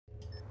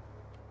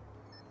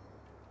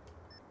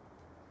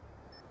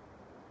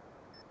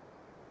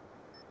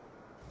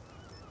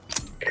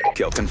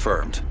Kill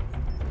confirmed.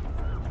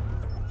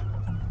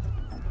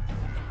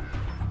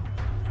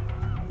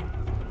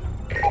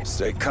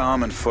 Stay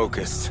calm and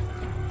focused.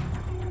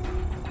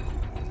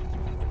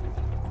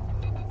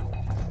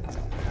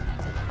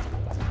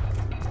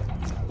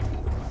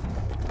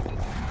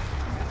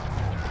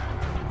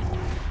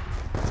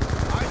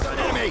 Eyes on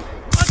enemy!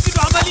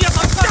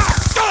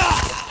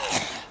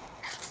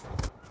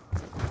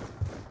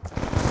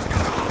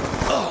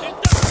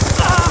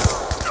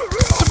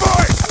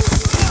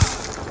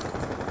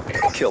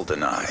 Kill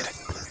denied.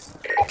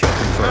 Kill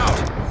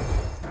confirmed.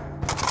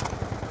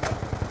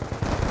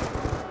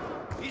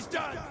 He's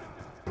done!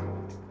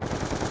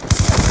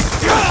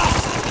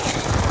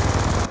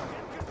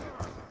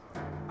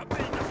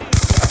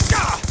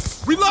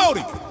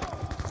 Reloading!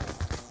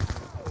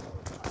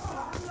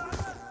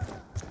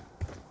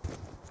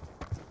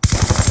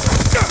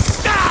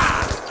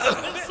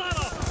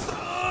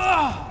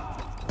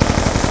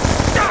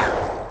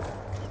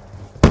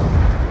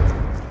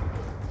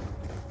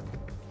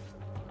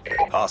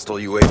 Hostile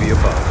UAV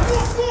above.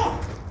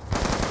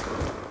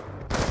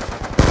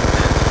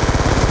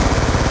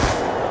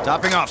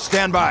 Topping off,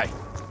 stand by.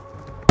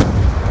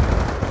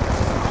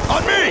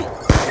 On me!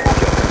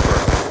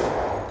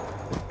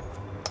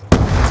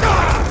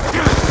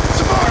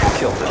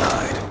 Kill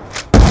denied.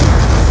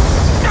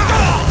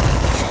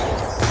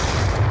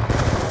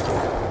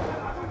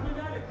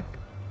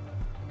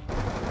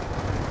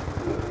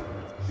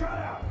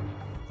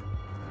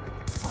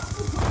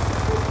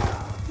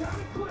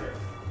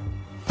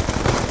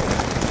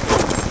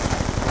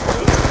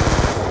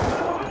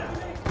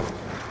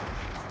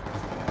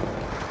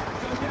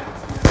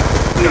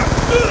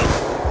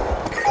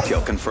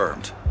 Kill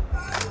confirmed.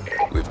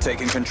 We've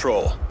taken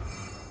control.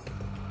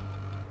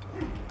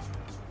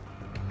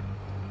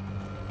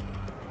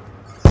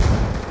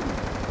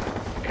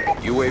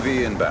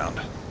 UAV inbound.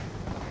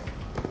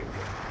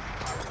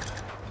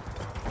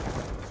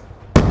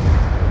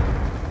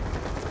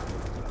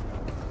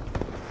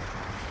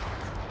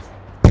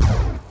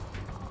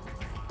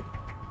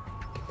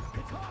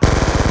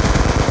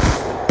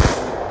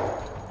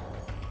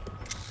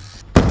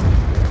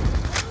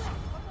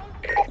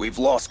 We've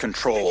lost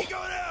control.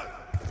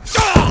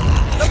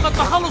 لم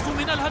نتخلصوا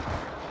من الهد.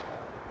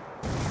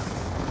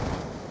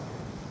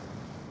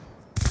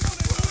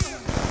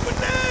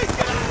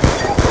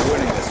 We're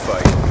winning this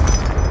fight.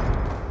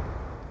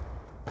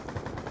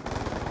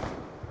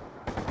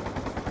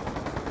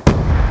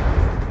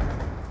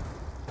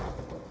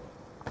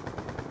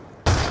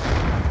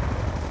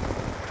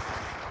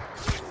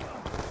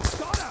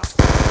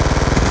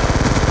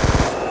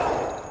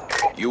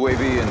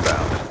 UAV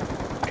inbound.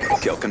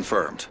 Kill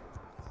confirmed.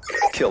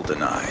 Kill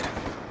denied.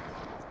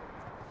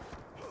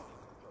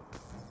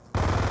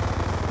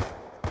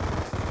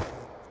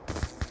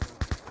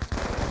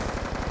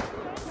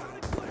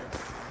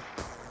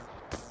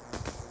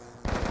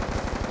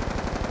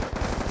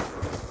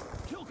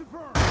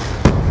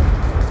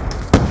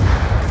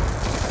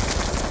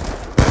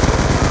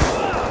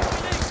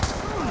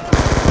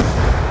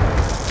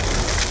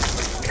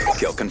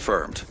 Kill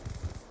confirmed.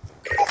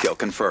 Kill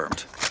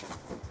confirmed.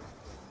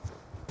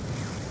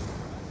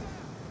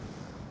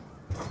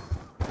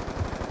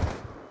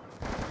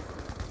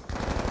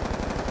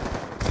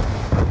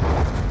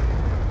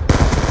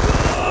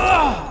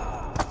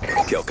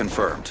 Kill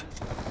confirmed.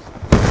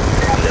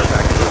 Care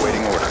package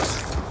awaiting orders.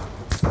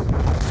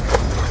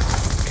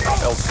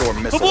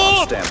 L-Storm missile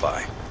on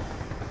standby.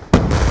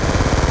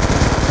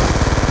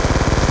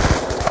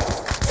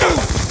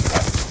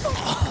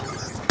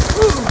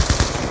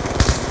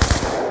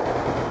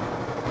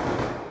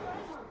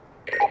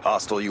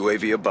 Hostile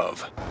UAV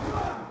above.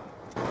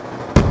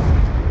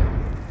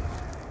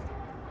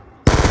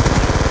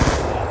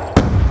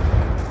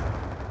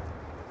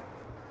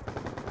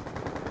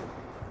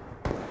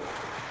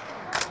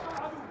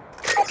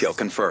 Kill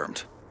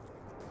confirmed.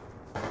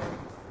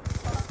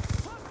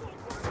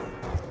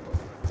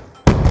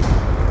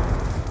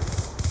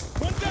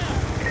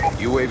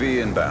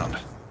 UAV inbound.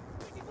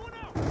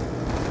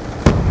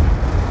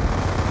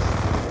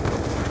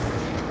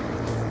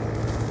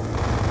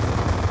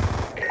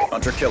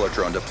 Hunter-killer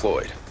drone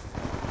deployed.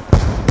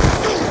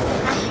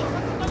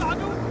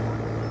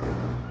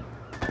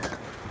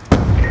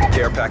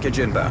 Care package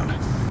inbound.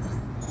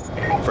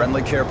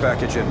 Friendly care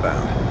package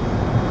inbound.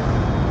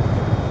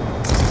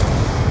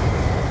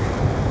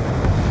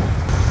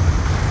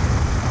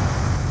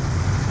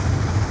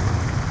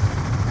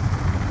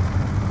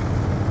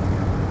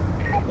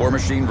 War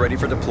machine ready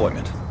for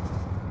deployment.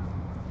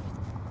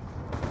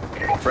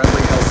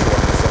 Friendly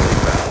Hellstorm missile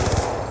inbound.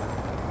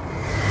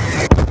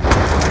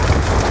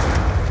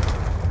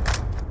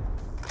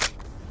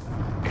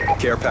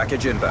 Care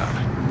package inbound.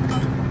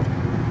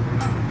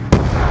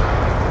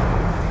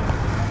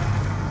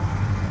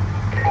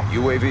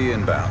 UAV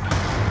inbound.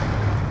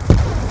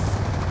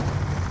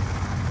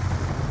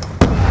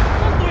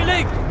 وصلت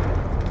إليك.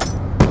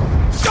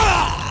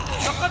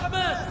 لقد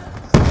مات.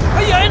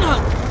 هيا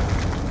انهض.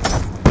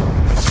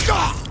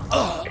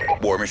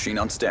 War machine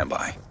on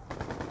standby.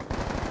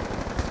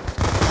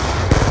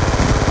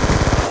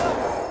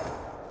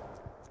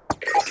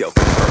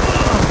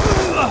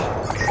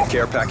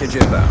 Care package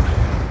inbound.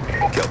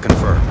 Kill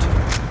confirmed.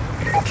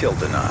 Kill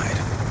denied.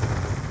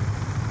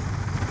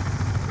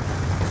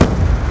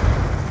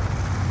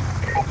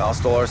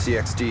 Hostile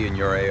RCXD in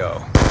your AO.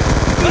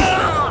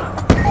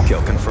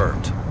 Kill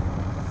confirmed.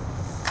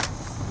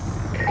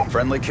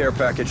 Friendly care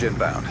package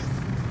inbound.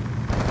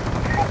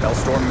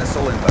 Hellstorm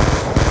missile inbound.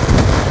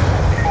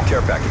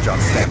 Care package on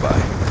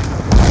standby.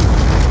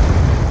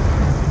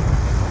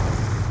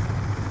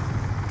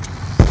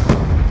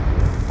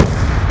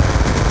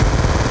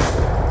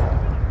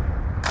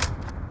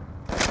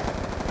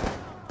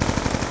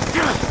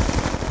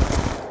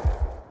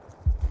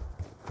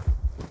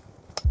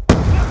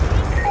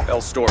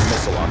 Hellstorm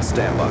missile on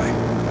standby.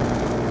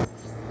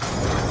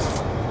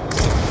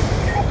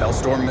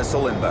 Hellstorm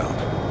missile inbound.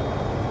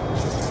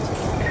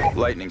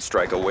 Lightning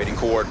strike awaiting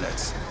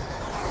coordinates.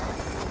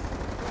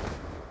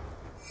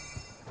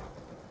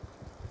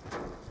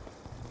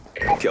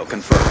 Kill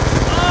confirmed.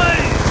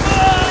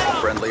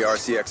 Friendly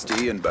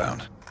RCXD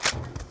inbound.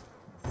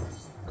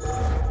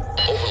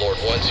 Overlord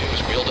 1-2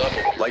 is wheeled up.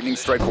 Lightning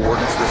strike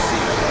coordinates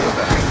received.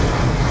 Inbound.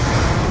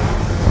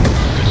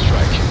 Good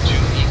strike. 2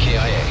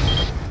 EKIA.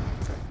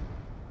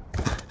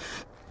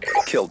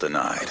 Kill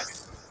denied.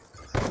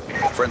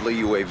 Friendly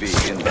UAV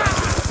inbound.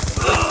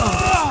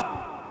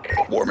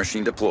 War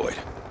machine deployed.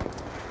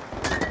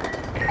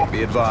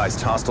 Be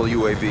advised, hostile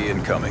UAV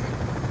incoming.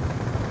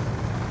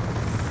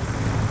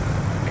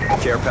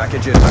 Care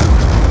package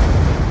inbound.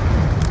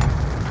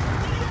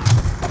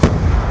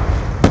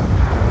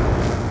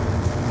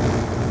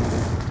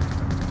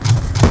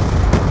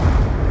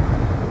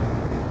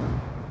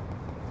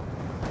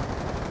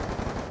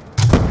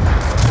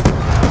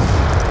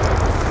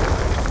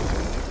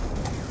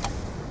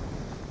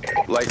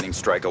 Lightning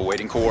strike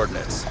awaiting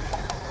coordinates.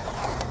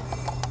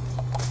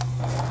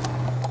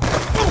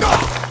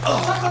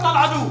 سقط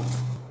العدو.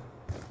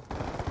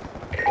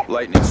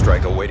 Lightning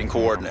strike awaiting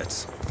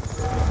coordinates.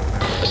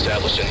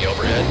 Established in the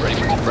overhead, ready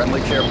for...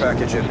 Friendly care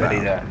package Ready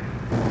inbound. that.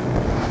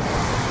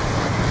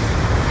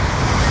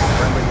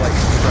 Friendly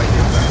lightning strike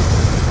inbound.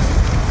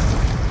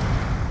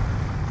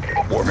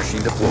 War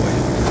machine deployed.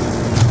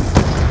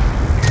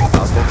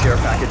 Hostile care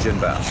package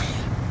inbound.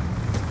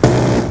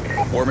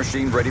 War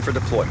machine ready for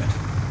deployment.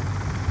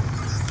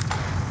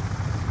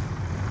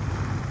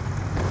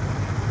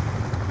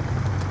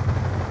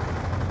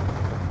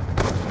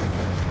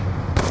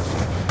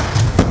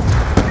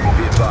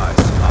 Be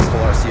advised,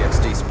 hostile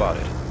RCXD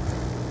spotted.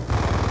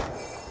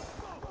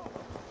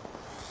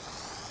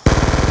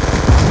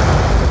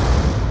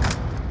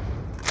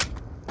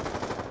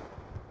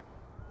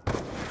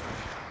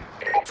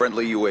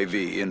 Friendly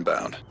UAV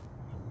inbound.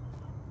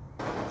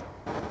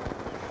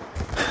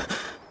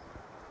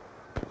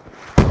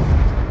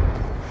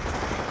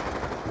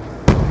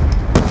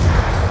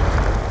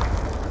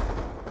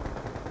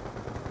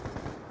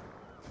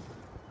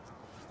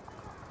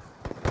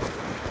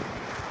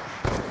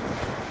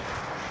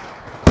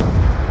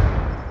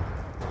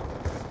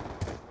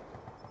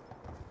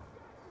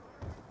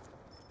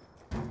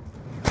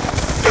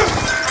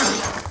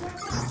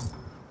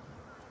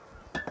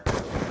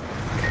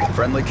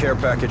 Friendly care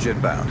package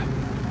inbound.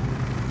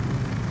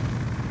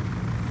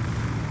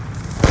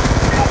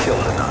 Kill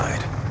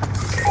denied.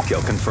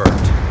 Kill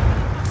confirmed.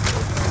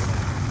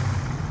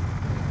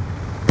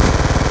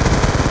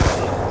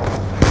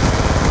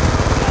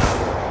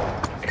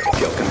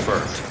 Kill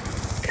confirmed.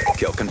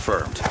 Kill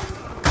confirmed.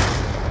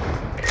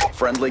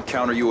 Friendly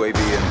counter UAV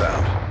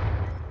inbound.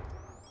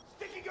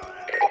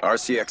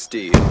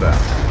 RCXD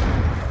inbound.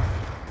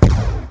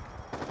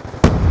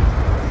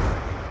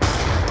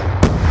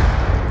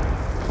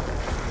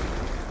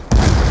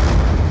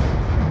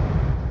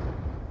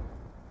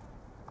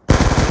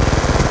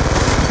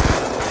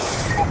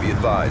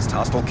 Advised,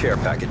 hostile care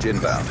package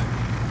inbound.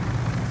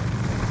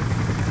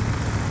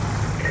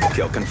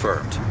 Kill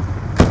confirmed.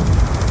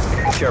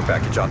 Care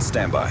package on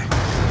standby.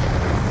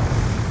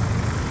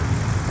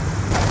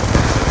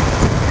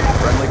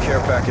 Friendly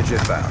care package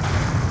inbound.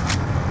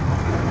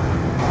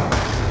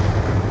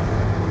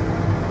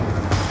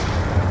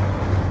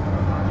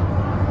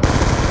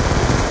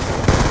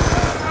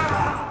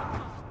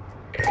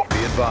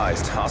 Be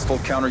advised, hostile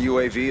counter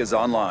UAV is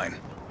online.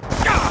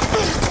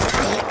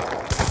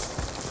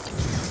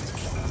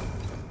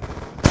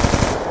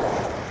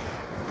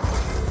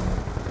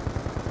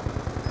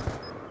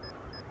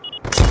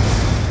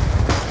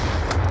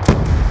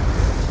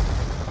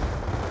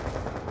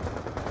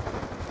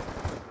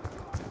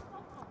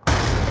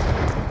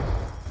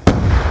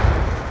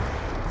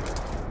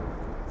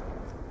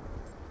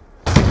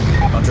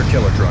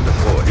 Hunter-killer drone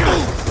deployed.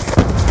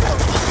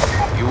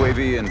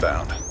 UAV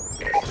inbound.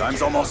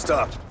 Time's almost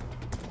up.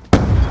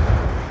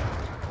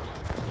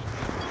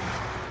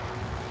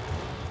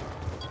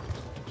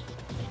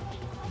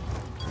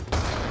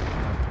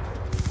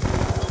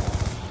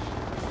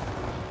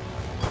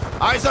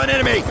 Eyes on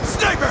enemy!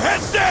 Sniper,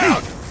 heads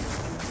down!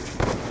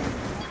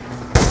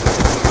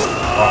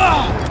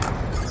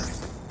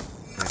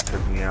 They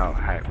took me out,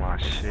 hacked my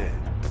shit.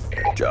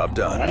 Job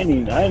done. I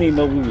didn't even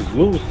know we was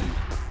losing.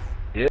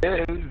 Yeah,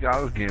 I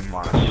was getting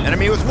my shit.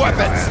 Enemy with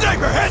weapon!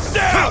 Sniper, heads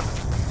down!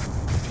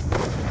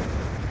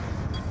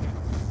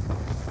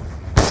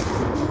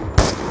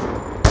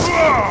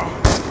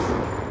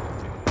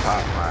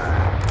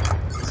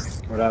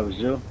 What that was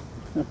you?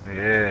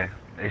 Yeah,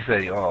 they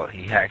said, oh,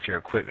 he hacked your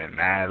equipment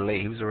mad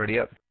late. He was already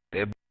up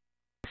there.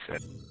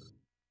 Said.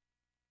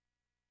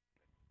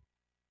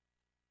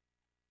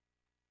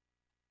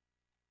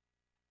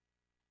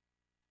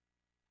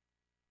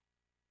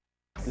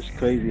 It's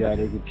crazy how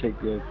they can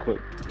take your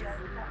equipment.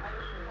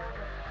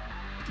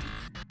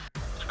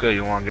 It's good.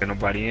 You want to get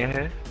nobody in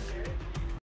here?